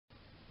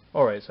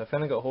Alright, so I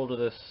finally got hold of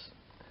this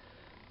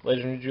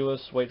Legendary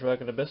Duelists White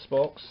Dragon Abyss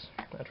box.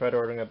 I tried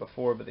ordering it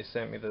before, but they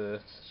sent me the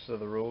Sisters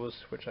of the Rose,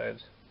 which I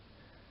had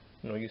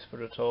no use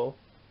for at all.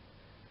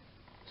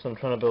 So I'm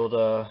trying to build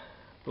a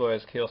Blue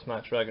Eyes Chaos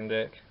Max Dragon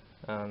deck,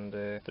 and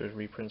there's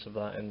reprints of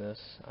that in this,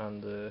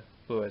 and the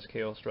Blue Eyes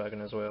Chaos Dragon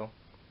as well.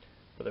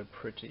 But they're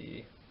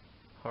pretty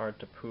hard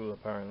to pull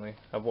apparently.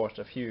 I've watched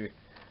at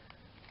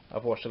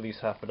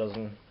least half a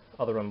dozen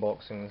other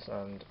unboxings,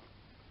 and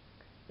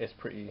it's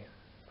pretty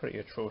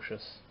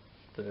atrocious,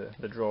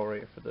 the draw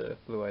rate for the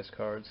Blue Eyes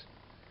cards.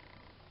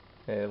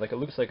 Like, it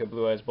looks like a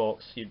Blue Eyes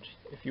box.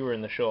 If you were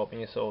in the shop and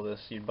you saw this,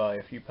 you'd buy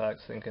a few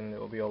packs thinking it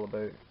will be all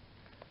about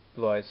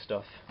Blue Eyes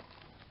stuff,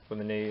 with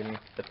the name,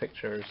 the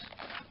pictures,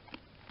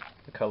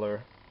 the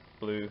colour,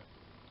 Blue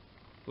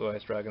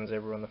Eyes dragons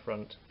everywhere on the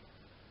front.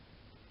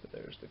 But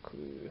there's the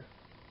clue.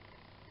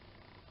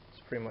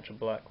 It's pretty much a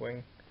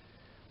Blackwing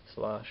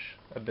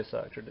 / Abyss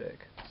Actor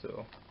deck,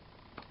 so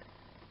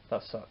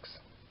that sucks.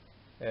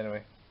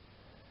 Anyway,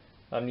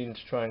 I'm needing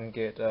to try and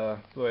get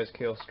Blue Eyes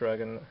Chaos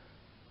Dragon,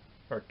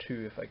 or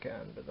 2 if I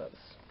can, but that's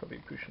probably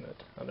pushing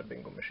it, and a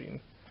bingo machine.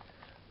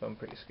 But I'm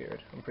pretty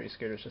scared. I'm pretty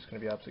scared it's just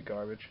going to be absolute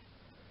garbage.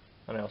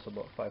 And I also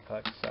bought 5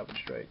 packs of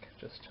Savage Strike,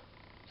 just to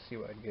see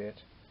what I'd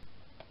get.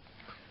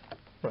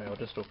 Right, I'll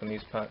just open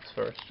these packs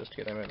first, just to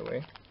get them out of the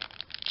way.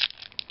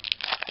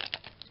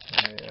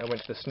 I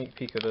went to the sneak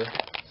peek of the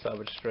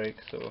Savage Strike,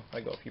 so I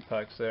got a few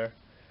packs there.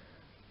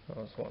 I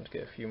was wanting to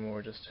get a few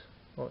more, just...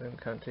 Oh,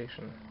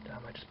 Incantation.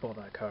 Damn, I just bought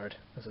that card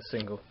as a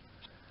single.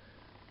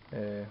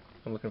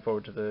 I'm looking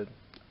forward to the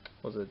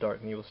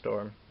Dark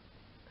Needlestorm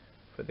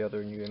for the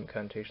other new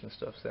Incantation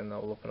stuff, so then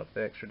that will open up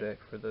the extra deck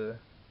for the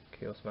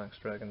Chaos Max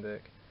Dragon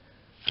deck.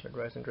 Red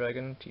Rising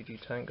Dragon,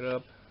 TG Tank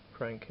Grab,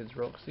 Prying Kids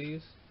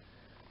Roxy's,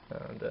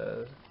 and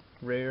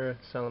rare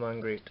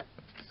Salamangrate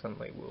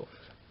Sunlight Wolf.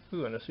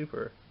 Ooh, and a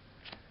super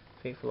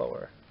Fateful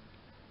Hour.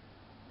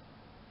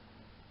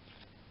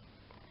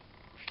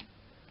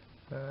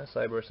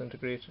 Cyberse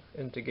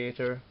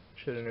Integrator,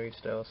 Shirinui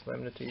Style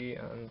Solemnity,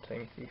 and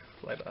Time Thief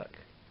Flyback.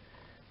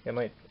 Yeah, I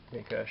might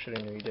make a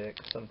Shirinui deck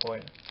at some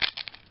point.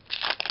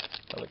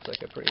 That looks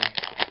like a pretty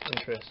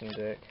interesting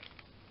deck.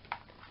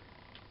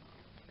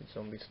 Good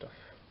zombie stuff.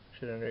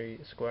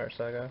 Shirinui Squire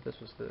Saga, this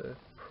was the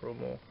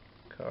promo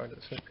card at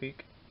the sneak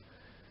peek.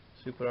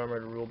 Super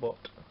Armored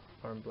Robot,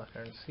 Armed Black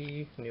Iron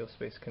Sea, Neo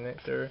Space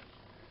Connector,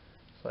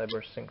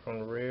 Cyberse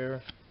Synchron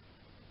Rare.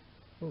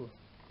 Ooh.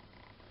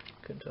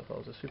 Couldn't tell if I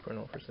was a super or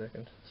not for a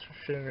second.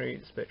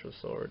 Shirinui Spectral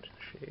Sword,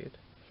 Shade.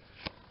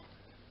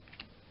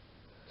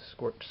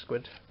 Squirt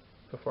Squid,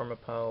 Performa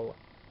Pal,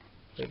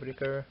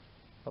 Daybreaker,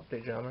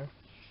 Update Jammer,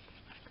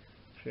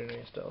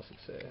 Shirinui Style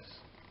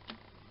Success.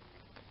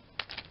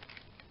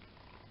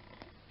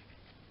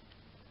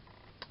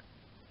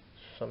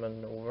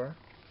 Summon Over,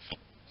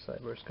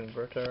 Cyberse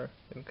Converter,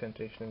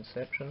 Incantation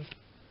Inception,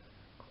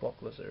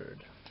 Clock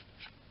Lizard,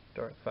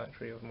 Dark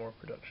Factory of More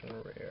Production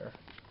Rare.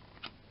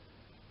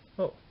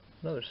 Oh,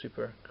 another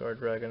super, Guard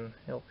Dragon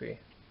LP.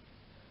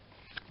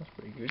 That's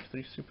pretty good,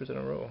 3 supers in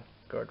a row.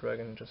 Guard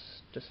Dragon,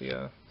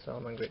 Justicia,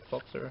 Salamangrate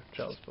Foxer,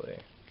 Child's Play.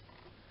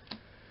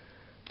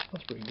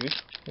 That's pretty good.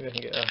 Maybe I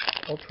can get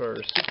a Ultra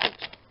or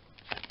Secret.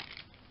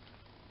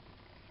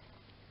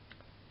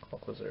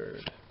 Clock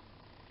Lizard,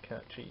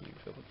 Catchy,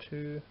 Level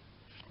 2,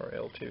 or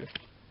L2.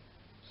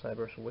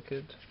 Cyberse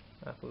Wicked,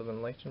 Apple of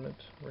Enlightenment,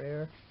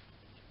 Rare.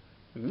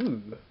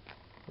 Ooh!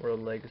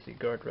 World Legacy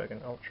Guard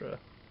Dragon Ultra.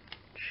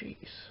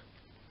 Jeez.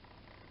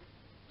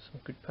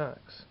 Some good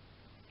packs.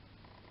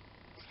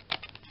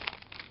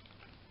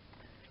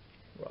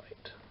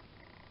 Right.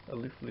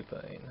 Aloof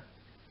Lupine.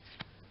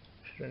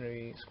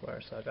 Shirinui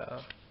Squire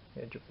Saga.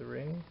 Edge of the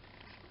Ring.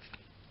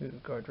 Ooh,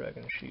 Guard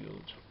Dragon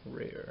Shield.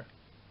 Rare.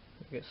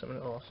 Can I get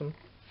something awesome?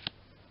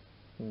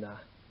 Nah.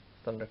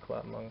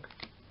 Thunderclap Monk.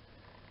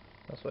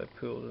 That's what I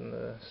pulled in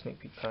the sneak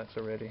peek packs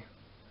already.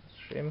 That's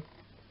a shame.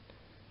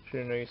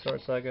 Shirinui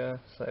Sword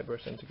Saga,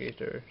 Cyberse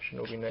Integrator,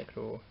 Shinobi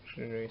Necro,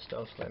 Shirinui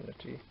Style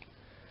Solemnity.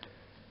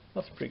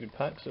 That's a pretty good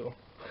pack, so.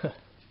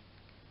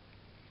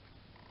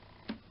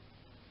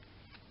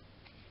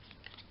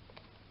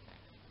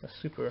 A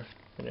super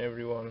in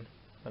every one,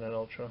 and an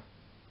ultra.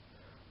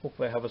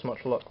 Hopefully I have as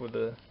much luck with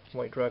the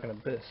White Dragon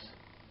Abyss.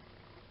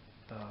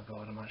 Oh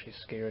god, I'm actually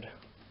scared.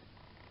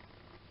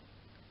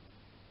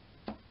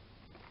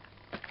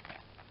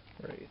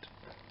 Right.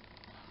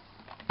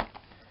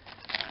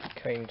 Be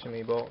kind to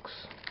me, box.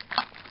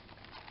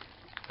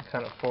 I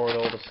can't afford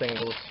all the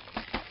singles.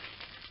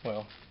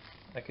 Well,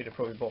 I could have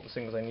probably bought the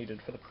singles I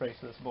needed for the price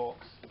of this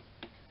box,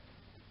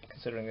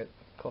 considering it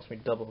cost me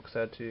double because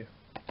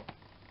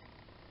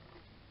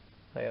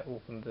I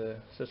opened the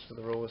Sisters of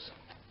the Rose,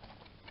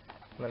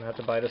 and then I had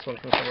to buy this one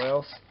from somewhere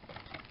else.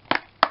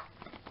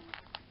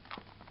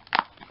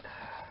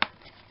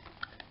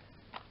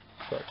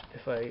 But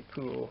if I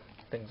pull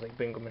things like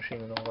Bingo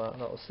Machine and all that,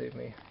 that'll save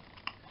me,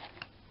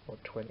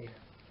 what, 20,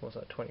 what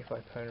was that,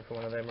 £25 for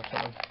one of them or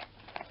something.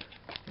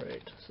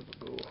 Right, so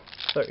we'll go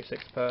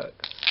 36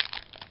 packs,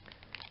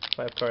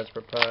 5 cards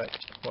per pack,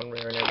 1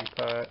 rare in every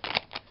pack,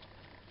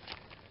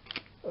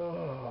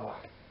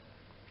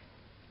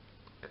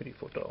 Kuri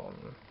Photon,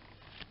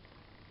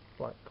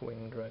 Black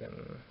Wing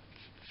Dragon,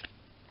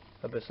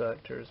 Abyss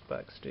Actors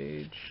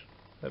Backstage,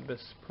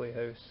 Abyss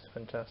Playhouse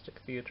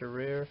Fantastic Theatre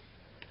Rare.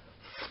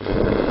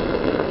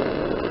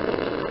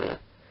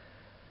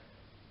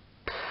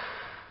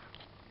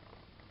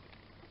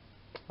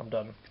 I'm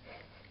done.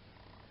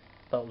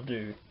 That'll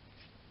do.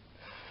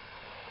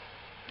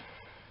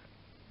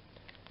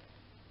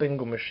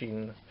 Bingo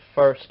Machine,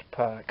 first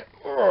pack.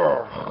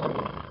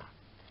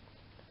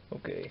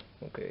 Okay,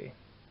 okay.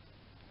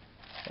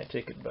 I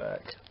take it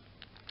back.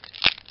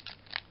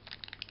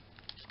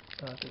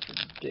 That is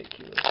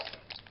ridiculous.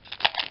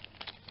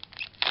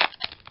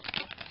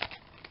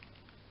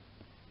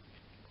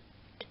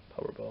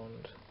 Power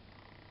Bond.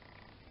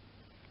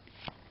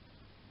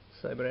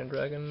 Cyber End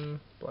Dragon,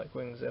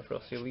 Blackwing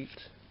Zephyros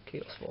Elite,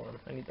 Chaos Form.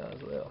 I need that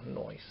as well.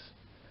 Nice.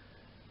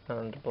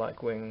 And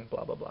Blackwing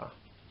blah blah blah.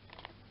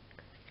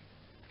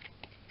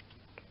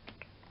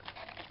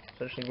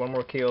 So I just need one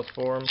more Chaos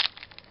Form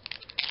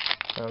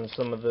and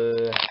some of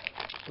the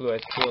Blue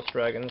Eyes Chaos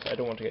Dragons. I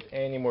don't want to get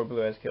any more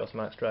Blue Eyes Chaos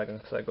Max Dragons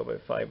because I got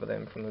about 5 of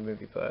them from the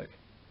movie pack.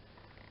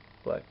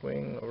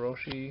 Blackwing,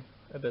 Orochi,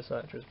 Abyss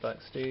Actors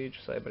Backstage,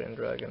 Cyber End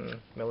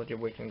Dragon, Melody of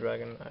Waking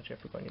Dragon. Actually, I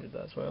forgot I needed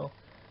that as well.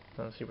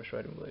 And Super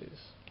Stride and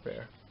Blaze,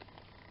 rare.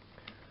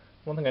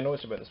 One thing I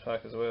noticed about this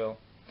pack as well,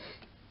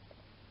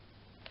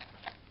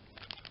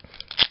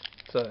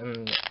 so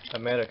in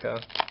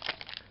America,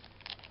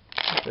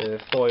 the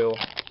foil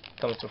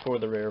comes before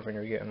the rare when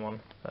you're getting one,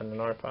 and in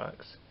our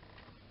packs,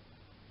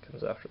 it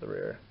comes after the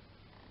rare.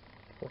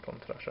 Photon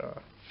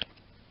Thrasher,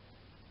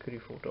 Kuri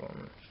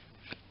Photon,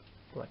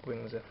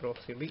 Blackwing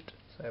Zephyros Elite,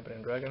 Cyber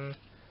End Dragon,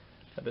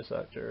 Abyss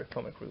Actor,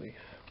 Comic Relief.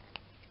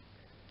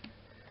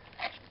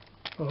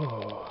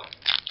 Oh,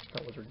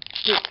 that was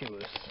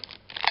ridiculous.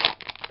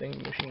 Bingo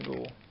Machine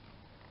Go.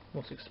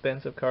 Most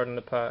expensive card in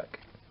the pack,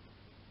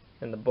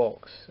 in the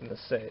box, in the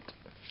set,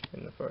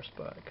 in the first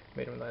pack.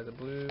 Made him with Eyes of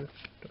Blue,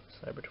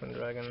 Cyber Twin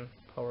Dragon,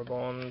 Power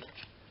Bond,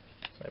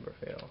 Cyber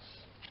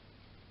Chaos.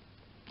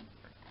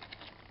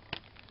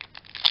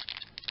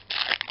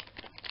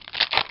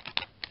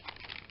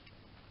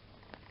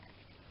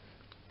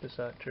 This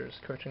actor's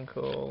Curtain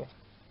Call,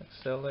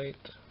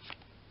 Accelerate.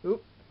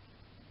 Oop!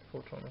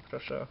 Photon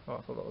Thrasher. Oh,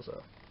 I thought that was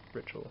a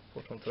ritual.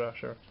 Photon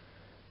Thrasher.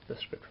 The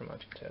script from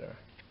Magic Terror.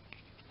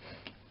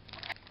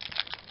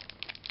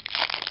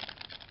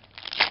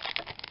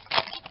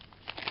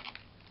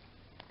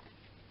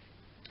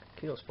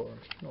 Chaos Form.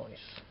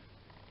 Nice.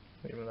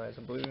 Made with Eyes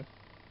of Blue.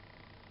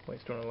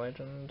 Whitestone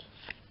Legend.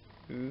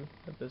 Ooh,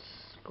 Abyss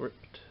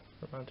Script.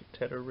 Romantic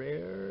Terror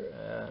Rare.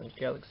 And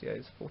Galaxy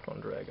Eyes Photon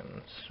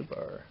Dragon.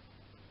 Super.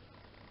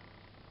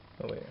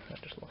 Oh wait, I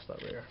just lost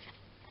that rare.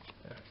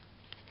 Yeah.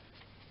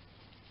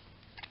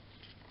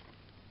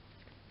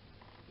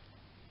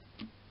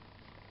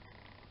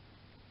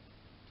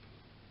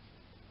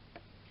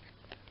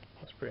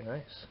 That's pretty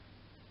nice.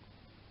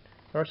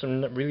 There are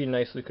some really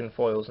nice looking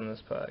foils in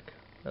this pack,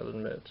 I'll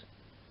admit.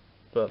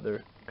 But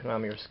they're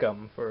Konami are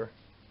scum for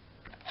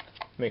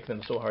making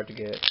them so hard to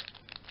get.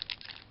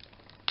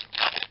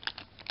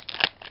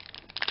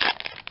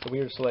 It's a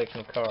weird selection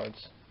of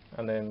cards,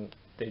 and then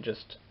they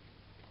just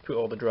put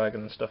all the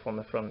dragon stuff on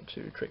the front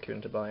to trick you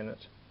into buying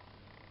it.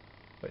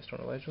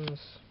 Whitestone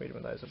Legends,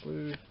 Radiant with Eyes of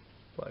Blue,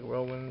 Black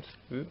Whirlwind,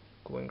 ooh,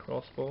 Glowing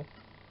Crossbow.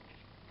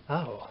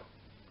 Ow!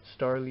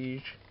 Star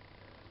Liege,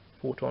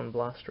 Photon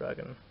Blast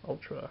Dragon,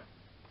 Ultra.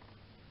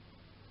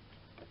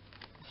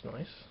 That's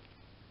nice.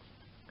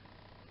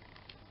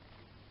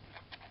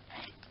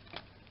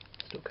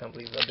 Still can't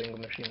believe that Bingo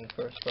Machine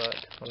first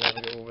pack. I'll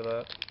never get over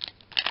that.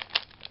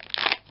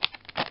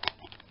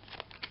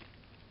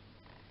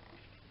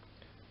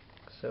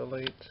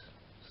 Accelerate,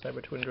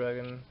 Cyber Twin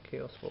Dragon,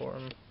 Chaos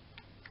Form,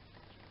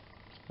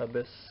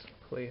 Abyss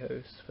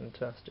Playhouse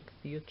Fantastic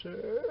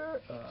Theatre,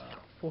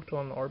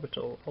 Photon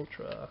Orbital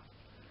Ultra.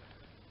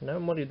 Now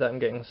I'm worried that I'm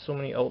getting so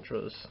many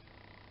Ultras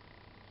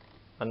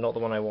and not the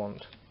one I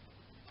want.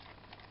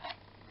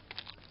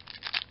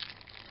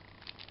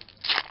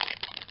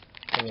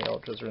 How many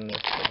Ultras are in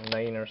this? Like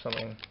 9 or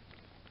something.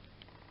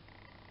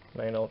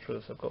 9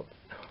 Ultras, I've got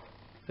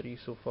 3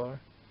 so far.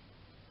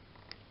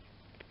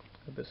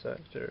 Abyss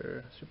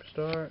Actor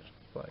Superstar,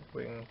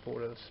 Blackwing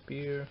Board of the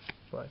Spear,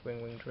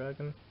 Blackwing Winged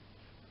Dragon,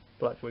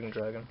 Blackwing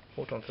Dragon,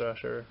 Photon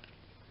Thrasher,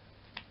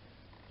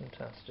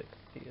 Fantastic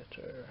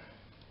Theatre.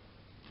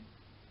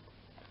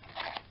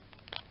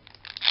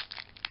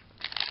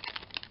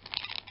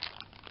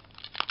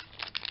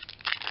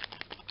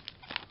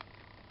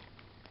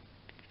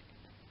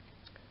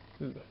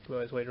 Ooh,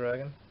 Blue Eyes White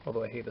Dragon,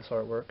 although I hate this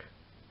artwork.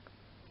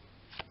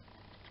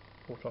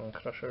 Photon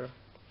Crusher,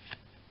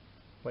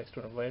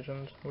 Whitestone of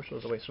Legend, I wish there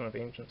was a Whitestone of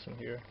Ancients in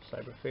here,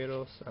 Cyber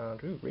Pharos,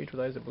 and ooh, Rage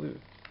with Eyes of Blue.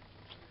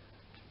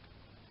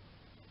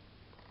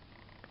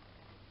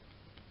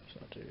 What's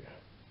that do?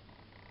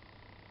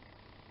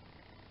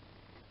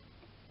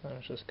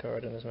 Banish this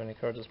card and as many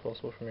cards as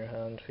possible from your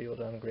hand, field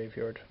and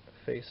graveyard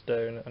face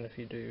down, and if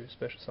you do,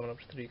 special summon up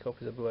to 3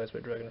 copies of Blue Eyes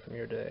White Dragon from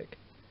your deck.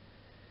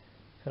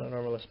 Cannot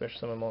normally special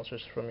summon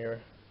monsters from your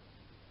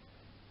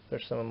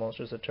There's some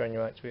monsters that turn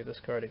you activate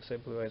this card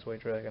except Blue Eyes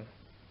White Dragon.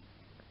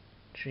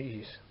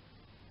 Jeez.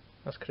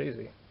 That's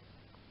crazy.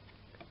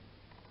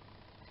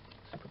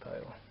 Super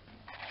pile.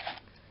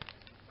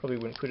 Probably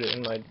wouldn't put it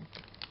in my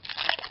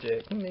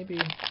deck. Maybe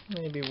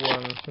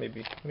one.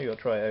 Maybe I'll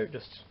try it out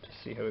just to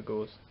see how it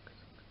goes.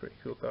 It's a pretty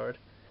cool card.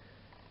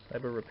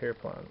 Cyber Repair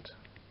Plant.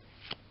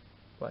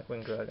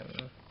 Blackwing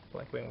Dragon.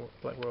 Black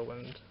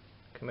Whirlwind.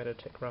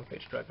 Comeditic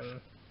Rampage Dragon.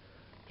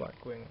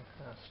 Blackwing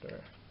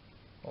Oster.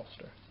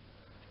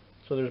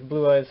 So there's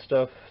Blue Eyes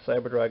stuff,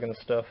 Cyber Dragon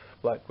stuff,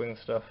 Blackwing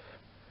stuff,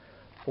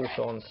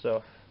 Photon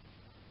stuff,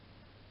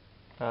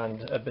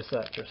 and Abyss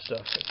Actor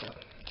stuff. It's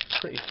a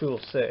pretty full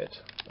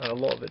set, and a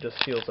lot of it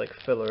just feels like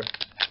filler,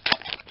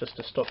 just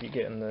to stop you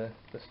getting the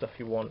stuff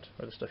you want,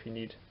 or the stuff you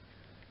need.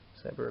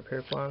 Cyber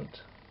Repair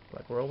Plant,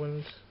 Black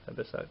Whirlwind,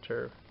 Abyss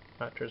Actors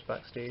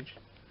Backstage,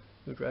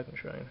 Blue Dragon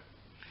Shrine,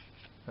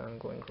 and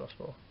Glowing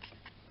Crossbow.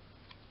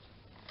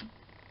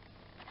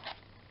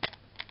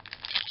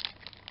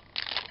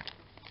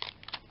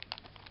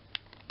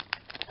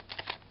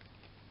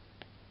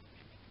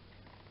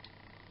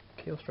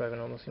 Chaos Dragon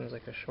almost seems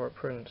like a short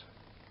print.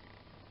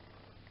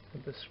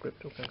 Abyss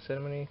Script Opening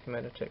Ceremony,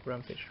 Comeditic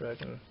Rampage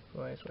Dragon,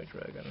 Blue Eyes White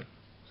Dragon,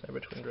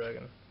 Cyber Twin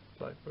Dragon,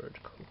 Blackbird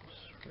Close,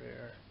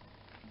 Rare.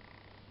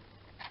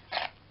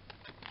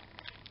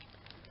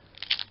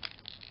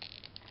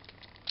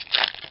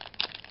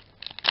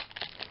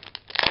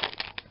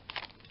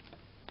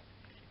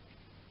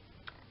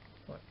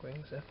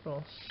 Blackwing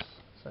Zephyros,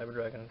 Cyber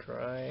Dragon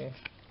Dry,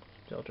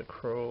 Delta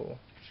Crow,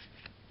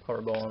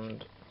 Power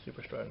Bond,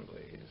 Super Strident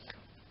Blaze.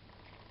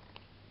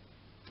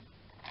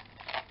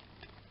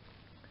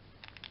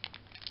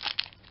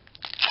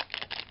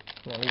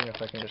 Well, even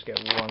if I can just get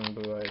one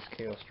Blue Eyes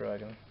Chaos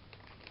Dragon,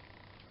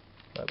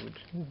 that would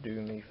do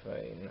me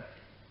fine.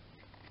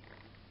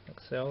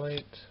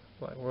 Accelerate,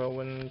 Black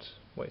Whirlwind,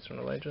 White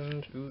Stone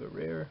Legend, ooh, a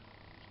rare.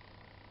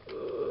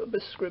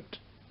 Abyss Script.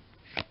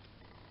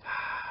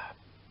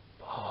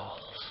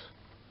 Balls.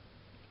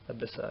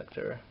 Abyss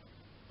Actor,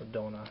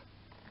 Madonna.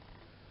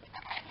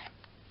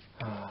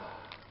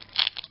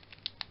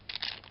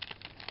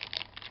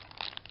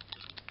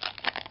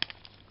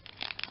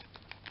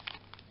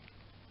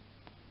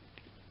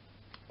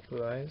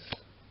 Blue Eyes,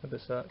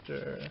 Abyss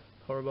Actor,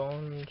 Power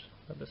Bond,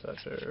 Abyss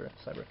Actor,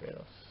 Cyber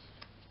Pharos.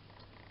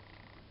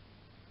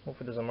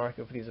 Hopefully there's a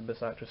market for these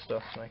Abyss Actor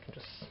stuff and I can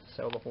just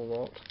sell the whole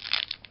lot.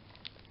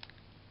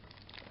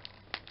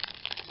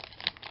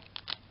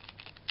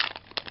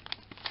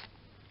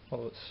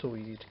 Although it's so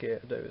easy to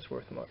get, I doubt it's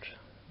worth much.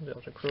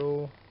 Delta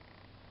Crow,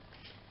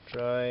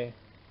 Dry,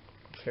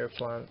 Repair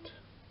Plant,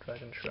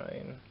 Dragon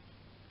Shrine,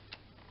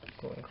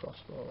 Glowing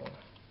Crossbow.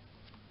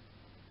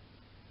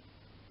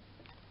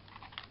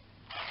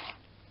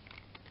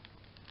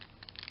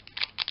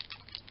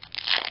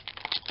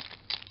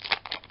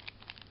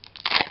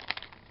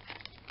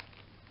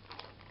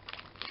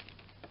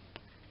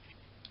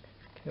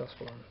 Chaos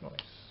Form, nice.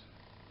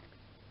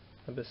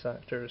 Abyss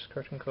Actors,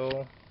 Curtain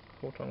Call,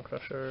 Photon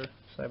Crusher,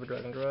 Cyber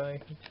Dragon Dry,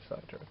 Abyss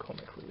Actor,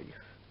 Comic Relief.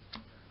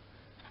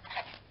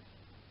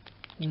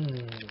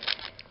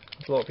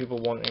 There's a lot of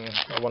people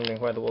wondering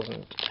why there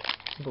wasn't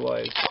Blue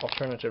Eyes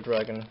Alternative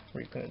Dragon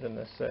reprinted in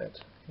this set,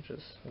 which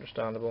is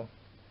understandable.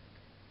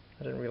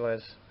 I didn't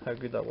realise how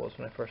good that was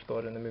when I first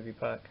got it in the movie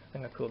pack. I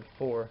think I pulled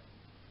 4.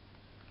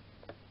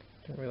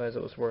 Didn't realise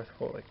it was worth,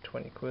 what, like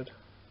 20 quid?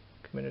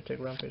 Comedic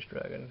Rampage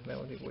Dragon,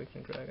 Melody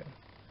Awakening Dragon,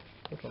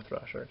 Photon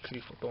Thrasher,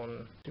 Kree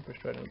Photon, Super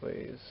Strident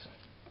Blaze,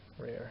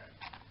 rare.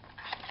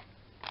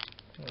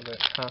 About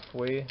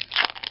halfway.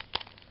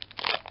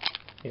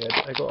 Yeah,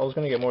 I was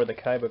going to get more of the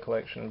Kaiba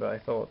collection, but I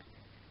thought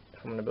if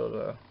I'm going to build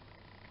a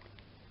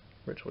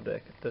ritual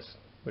deck, this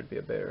would be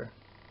a better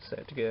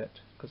set to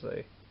get, because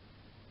I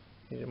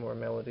needed more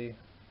melody.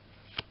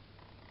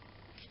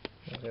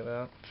 Look at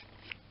that.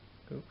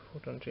 Oop,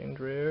 Photon Change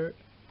rare.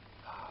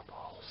 Ah,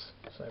 balls.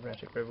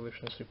 Cybernetic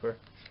Revolution Super.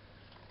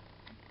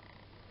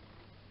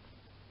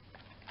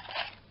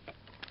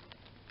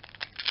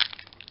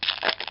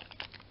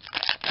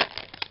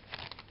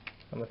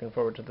 I'm looking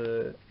forward to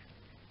the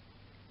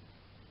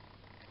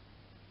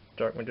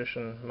Dark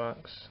Magician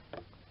Max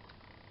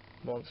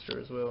monster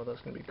as well.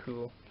 That's going to be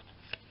cool.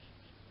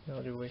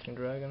 Melody Awakening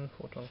Dragon,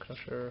 Photon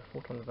Crusher,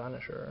 Photon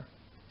Vanisher.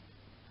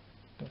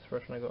 That's the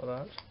first time I got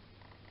that.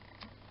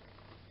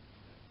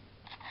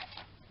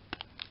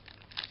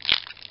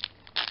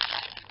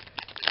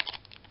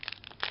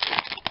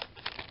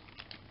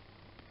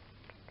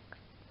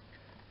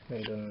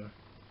 Maiden,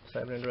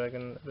 Cyber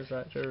Dragon, Abyss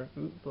Actor,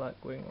 ooh,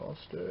 Blackwing,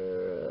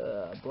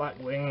 Oster,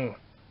 Blackwing,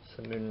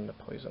 Simoon, the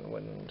Poison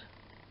Wind.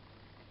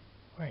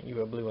 Why aren't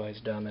you a Blue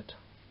Eyes, damn it?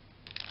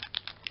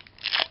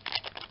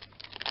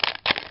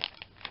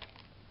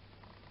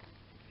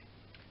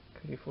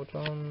 Cookie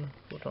Photon,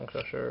 Photon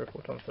Crusher,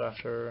 Photon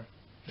Thrasher,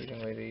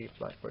 Reading Lady,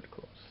 Blackbird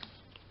Close.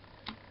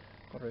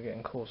 God, we're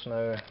getting close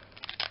now. I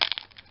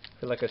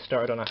feel like I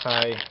started on a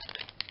high.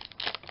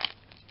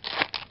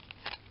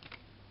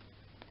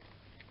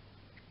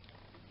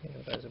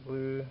 There's a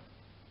blue,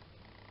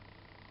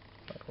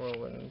 Black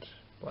Whirlwind,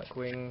 black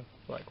wing,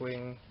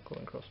 glowing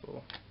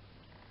crossbow.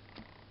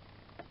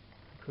 I'm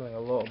pulling a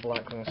lot of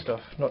black wing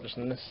stuff, not just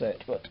in this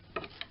set, but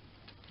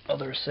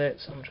other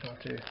sets. I'm just going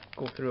to have to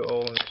go through it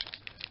all and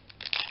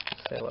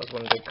sell it as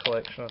one big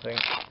collection, I think.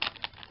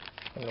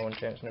 I have no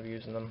intention of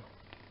using them.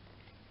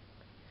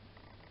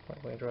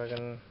 Black wing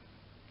dragon,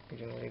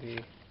 Legion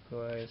lady,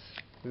 blue eyes.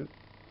 Oop.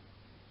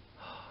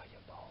 Ah, you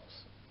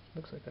balls.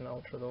 Looks like an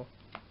ultra though.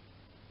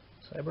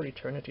 Cyber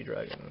Eternity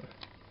Dragon.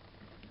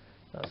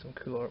 That's some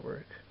cool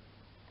artwork.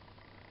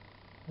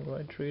 Although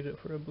I'd trade it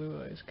for a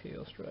Blue Eyes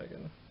Chaos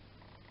Dragon.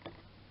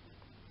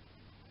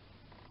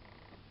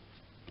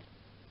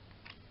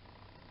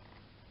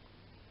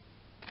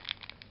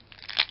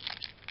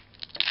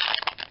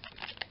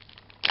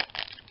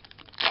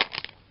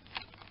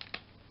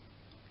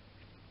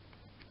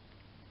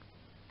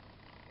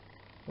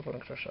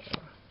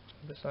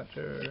 Abyss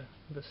Actor,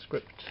 Abyss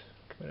Script,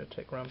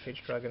 Community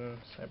Rampage Dragon,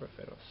 Cyber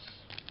Feroz.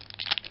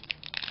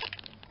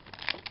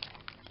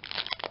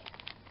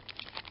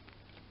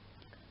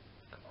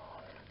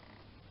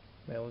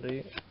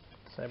 Melody,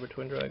 Cyber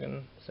Twin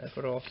Dragon,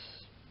 Sephiroth,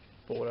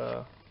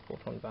 Bora,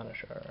 Photon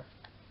Vanisher.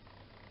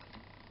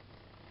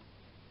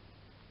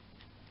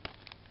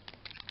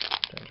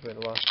 Down to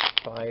about the last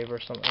 5 or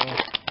something.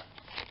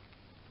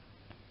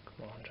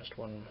 Come on,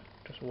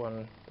 just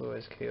one Blue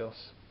Eyes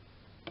Chaos.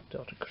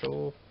 Delta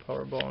Crow,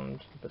 Power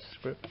Bond, Abyss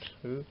Script,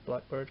 ooh,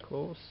 Blackbird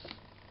close.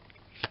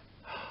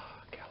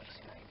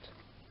 Galaxy Knight.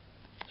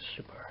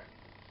 Super.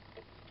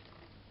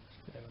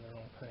 Put them in the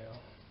wrong pile.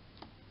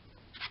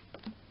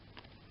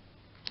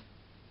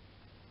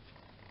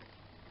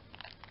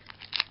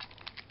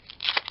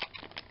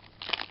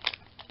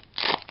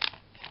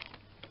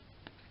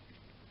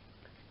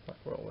 Black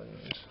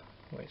Whirlwind,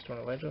 White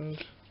Storm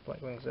Legend,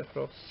 Blackwing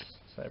Zephyros,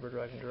 Cyber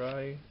Dragon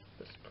Dry,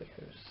 Abyss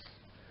Playhouse.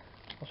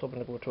 I was hoping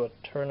to go to a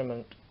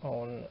tournament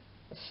on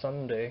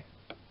Sunday,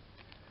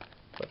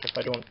 but if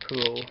I don't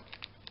pull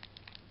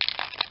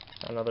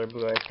another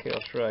Blue Eyes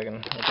Chaos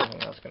Dragon, I don't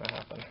think that's going to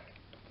happen.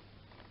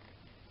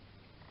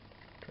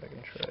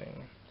 Dragon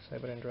Shrine,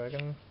 Cyber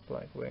Dragon,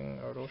 Blackwing,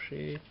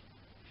 Orochi,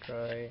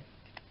 Dry,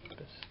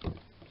 Abyss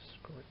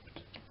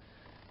Script.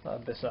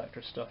 That Abyss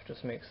Actor stuff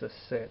just makes this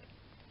set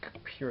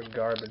pure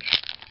garbage.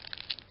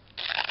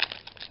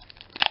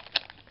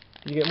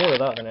 You get more of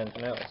that than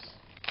anything else.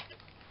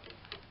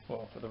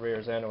 Well, for the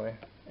rares anyway.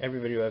 Every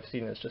video I've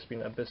seen has just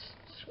been Abyss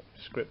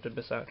Script,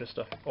 Abyss Actor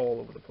stuff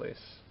all over the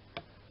place.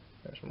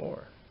 There's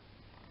more.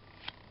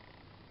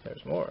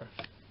 There's more.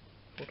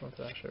 Photon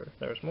Thrasher.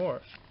 There's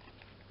more.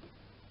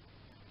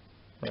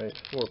 Right,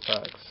 4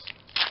 packs.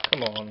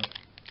 Come on.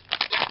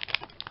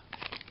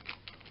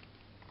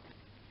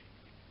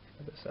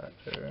 Abyss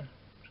Actor. I'm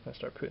just going to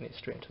start putting these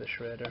straight into the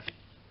shredder.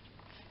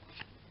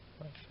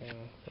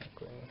 Blackwing,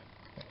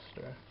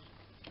 Master.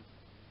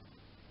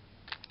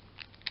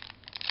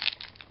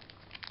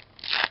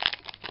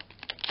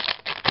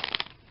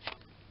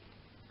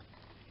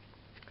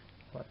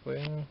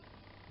 Blackwing,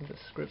 Abyss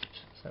Script,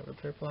 Cyber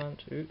Repair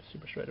Plant, ooh,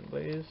 Super Shredded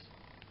Blaze.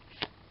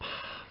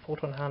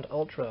 Photon Hand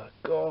Ultra.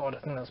 God, I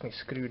think that's me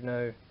screwed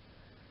now.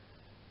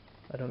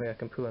 I don't think I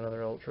can pull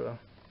another Ultra.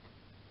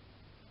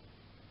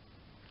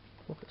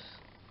 Focus.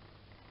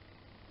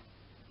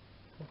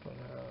 Photon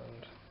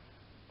Hand.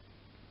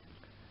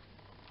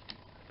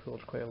 I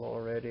pulled quite a lot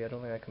already. I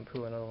don't think I can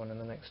pull another one in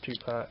the next 2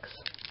 packs.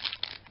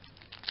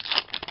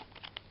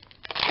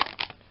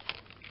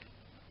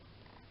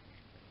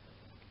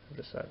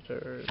 Abyss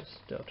Actors,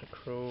 Delta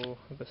Crow,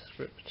 Abyss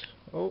Script.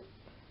 Oh!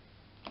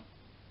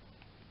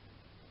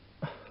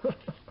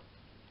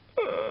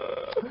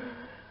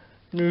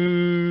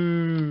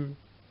 No!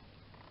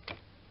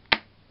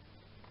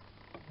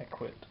 I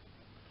quit.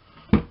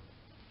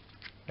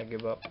 I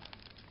give up.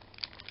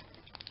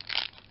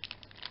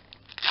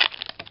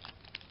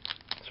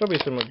 There's probably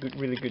some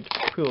really good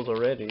pools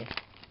already.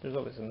 There's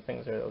always some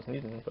things there that I was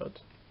needing,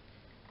 but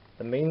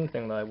the main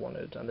thing that I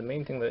wanted, and the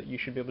main thing that you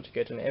should be able to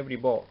get in every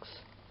box,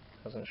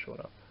 hasn't shown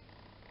up.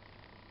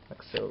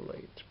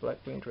 Accelerate,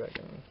 Blackwing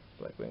Dragon,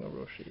 Blackwing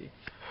Orochi.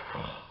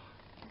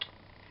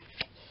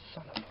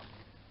 Son of a...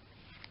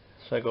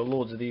 So I got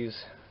loads of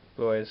these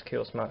Blue Eyes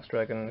Chaos Max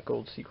Dragon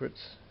Gold Secrets.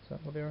 Is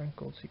that what they are?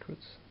 Gold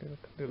Secrets?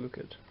 They look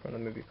it from the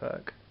movie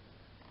pack.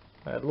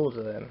 I had loads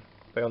of them,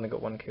 but I only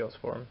got 1 Chaos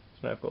form, so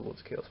now I've got loads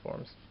of Chaos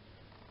forms.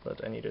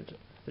 But I needed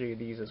 3 of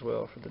these as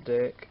well for the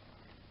deck.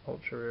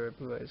 Ultra Rare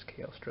Blue Eyes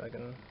Chaos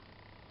Dragon.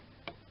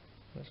 And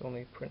it's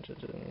only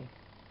printed in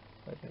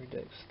Legendary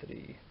Decks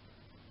 3.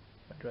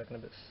 My Dragon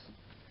Abyss.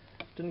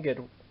 Didn't get...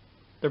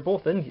 They're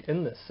both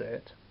in this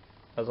set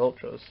as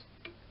Ultras.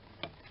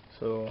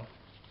 So...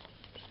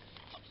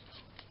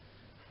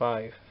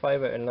 5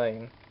 out of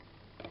 9.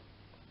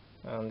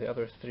 And the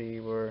other 3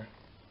 were...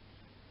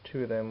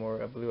 2 of them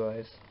were a Blue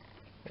Eyes.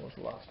 What was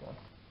the last one?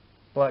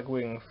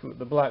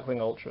 The Blackwing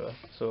Ultra.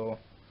 So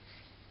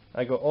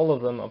I got all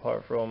of them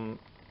apart from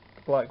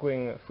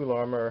Blackwing Full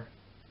Armor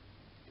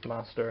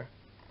Master.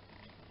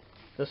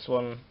 This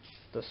one,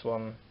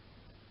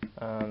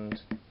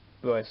 and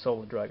Blue Eyes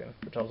Solid Dragon,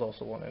 which I was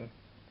also wanting.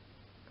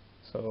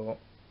 So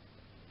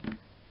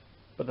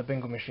But the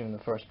bingo machine in the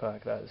first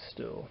pack, that is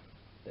still,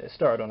 it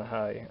started on a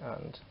high,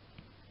 and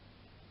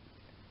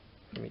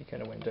for me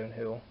kind of went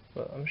downhill.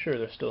 But I'm sure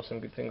there's still some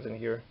good things in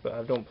here. But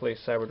I don't play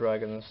Cyber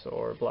Dragons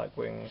or Black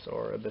Wings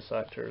or Abyss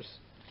Actors.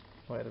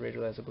 Why the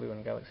Radial Eyes of Blue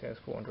and Galaxy Eyes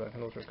 4 and Dragon,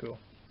 those are cool.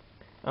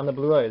 And the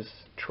Blue Eyes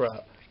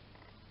Trap,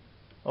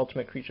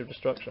 Ultimate Creature of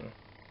Destruction.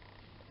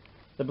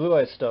 The Blue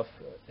Eyes stuff,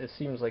 it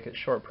seems like it's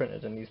short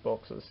printed in these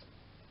boxes.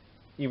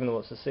 Even though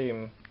it's the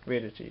same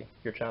rarity,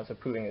 your chance of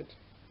pulling it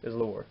is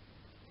lower,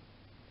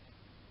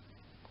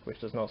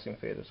 which does not seem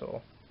fair at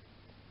all.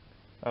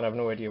 And I have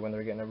no idea when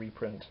they're getting a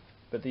reprint,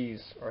 but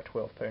these are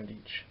 £12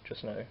 each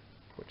just now,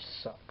 which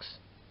sucks.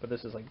 But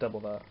this is like double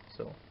that,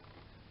 so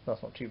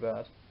that's not too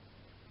bad.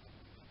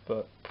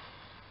 But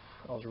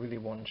I was really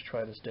wanting to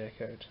try this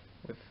deck out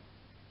with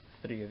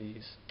 3 of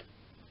these,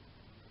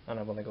 and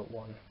I've only got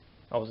 1.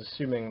 I was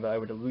assuming that I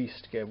would at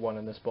least get 1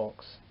 in this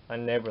box. I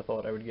never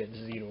thought I would get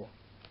 0.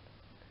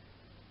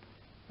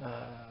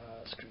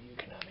 Screw you,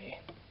 Konami.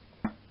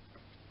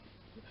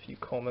 A few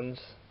commons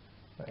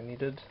that I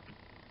needed.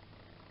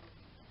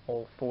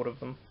 All 4 of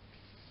them.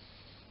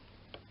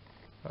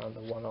 And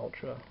the 1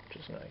 ultra, which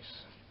is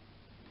nice.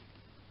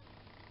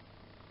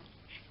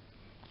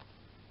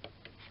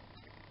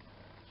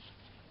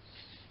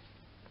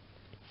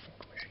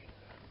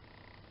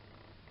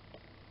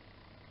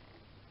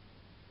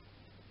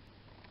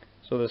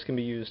 So this can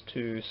be used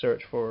to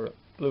search for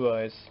Blue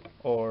Eyes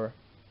or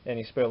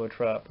any spell or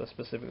trap that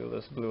specifically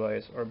lists Blue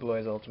Eyes or Blue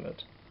Eyes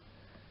Ultimate.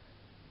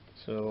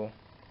 So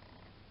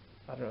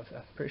I don't know,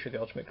 I'm pretty sure the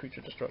Ultimate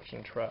Creature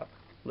Destruction Trap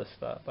lists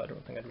that, but I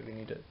don't think I'd really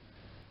need it.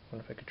 I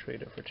wonder if I could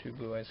trade it for 2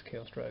 Blue Eyes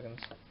Chaos Dragons.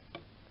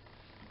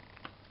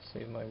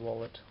 Save my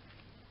wallet.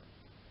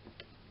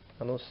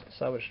 And those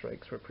Savage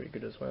Strikes were pretty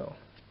good as well.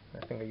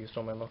 I think I used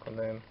all my luck on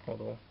them,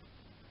 although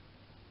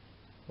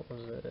what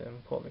was it?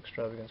 Pot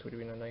Extravagance would have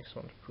been a nice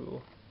one to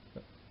pull.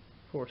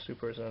 4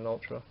 supers and an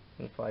ultra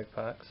in 5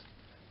 packs.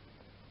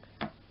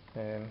 How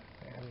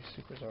many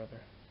supers are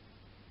there?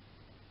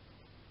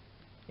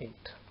 8.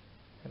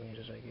 How many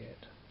did I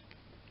get?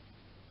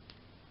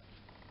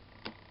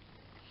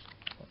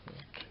 1,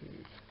 2,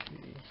 3,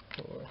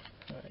 4,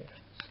 5,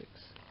 6,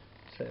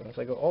 7.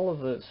 So I got all of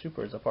the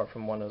supers apart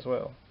from 1 as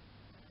well.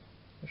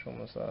 Which one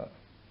was that?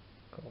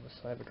 Got all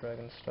the Cyber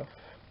Dragon stuff.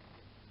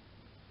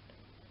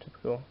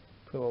 Typical.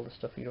 Pull all the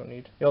stuff you don't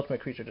need. The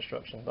Ultimate Creature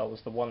Destruction, that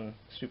was the 1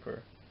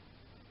 super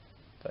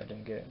that I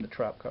didn't get. The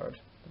trap card,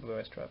 the Blue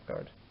Eyes trap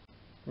card.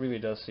 Really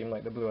does seem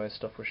like the Blue Eyes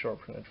stuff was short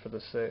printed for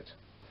this set.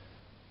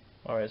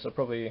 Alright, so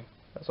probably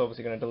that's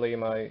obviously going to delay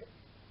my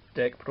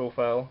deck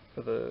profile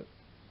for the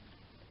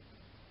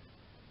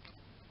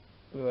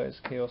Blue Eyes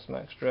Chaos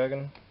Max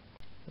Dragon.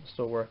 I'm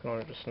still working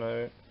on it just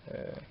now.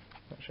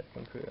 Actually I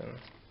can put in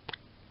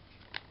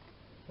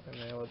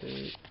my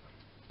Melody,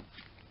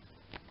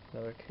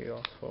 another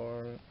Chaos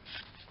form.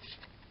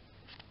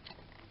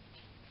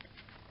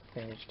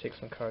 I need to take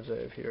some cards out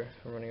of here.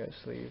 I'm running out of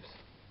sleeves.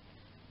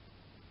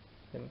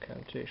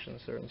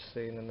 Incantations are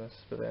insane in this,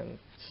 but then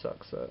it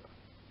sucks that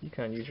you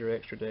can't use your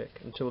extra deck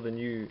until the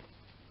new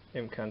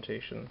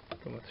incantation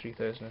from with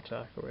 3000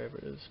 attack or whatever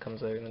it is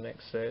comes out in the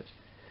next set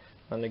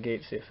and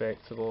negates the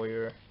effects of all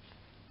your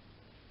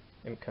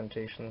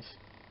incantations.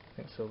 I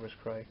think Silver's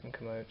Cry can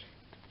come out.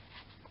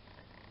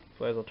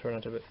 Fly's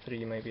Alternative at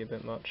 3 might be a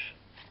bit much,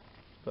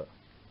 but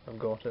I've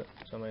got it,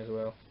 so I might as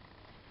well.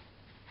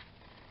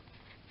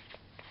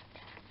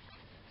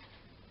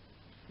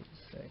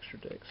 This extra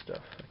deck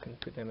stuff, I can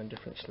put them in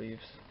different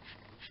sleeves.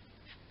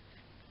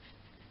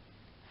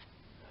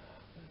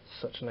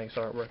 Such nice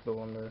artwork though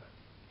on the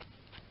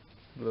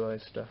Blue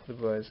Eyes stuff, the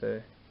Blue Eyes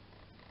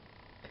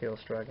Chaos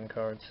Dragon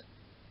cards.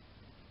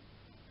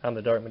 And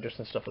the Dark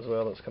Magician stuff as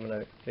well that's coming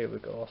out, they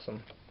look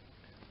awesome.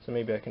 So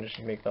maybe I can just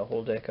make that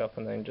whole deck up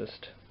and then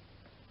just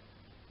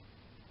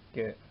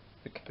get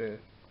the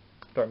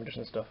Dark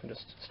Magician stuff and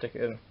just stick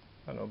it in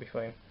and it'll be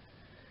fine.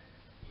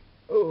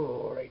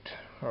 Alright,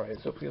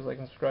 so please like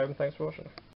and subscribe and thanks for watching.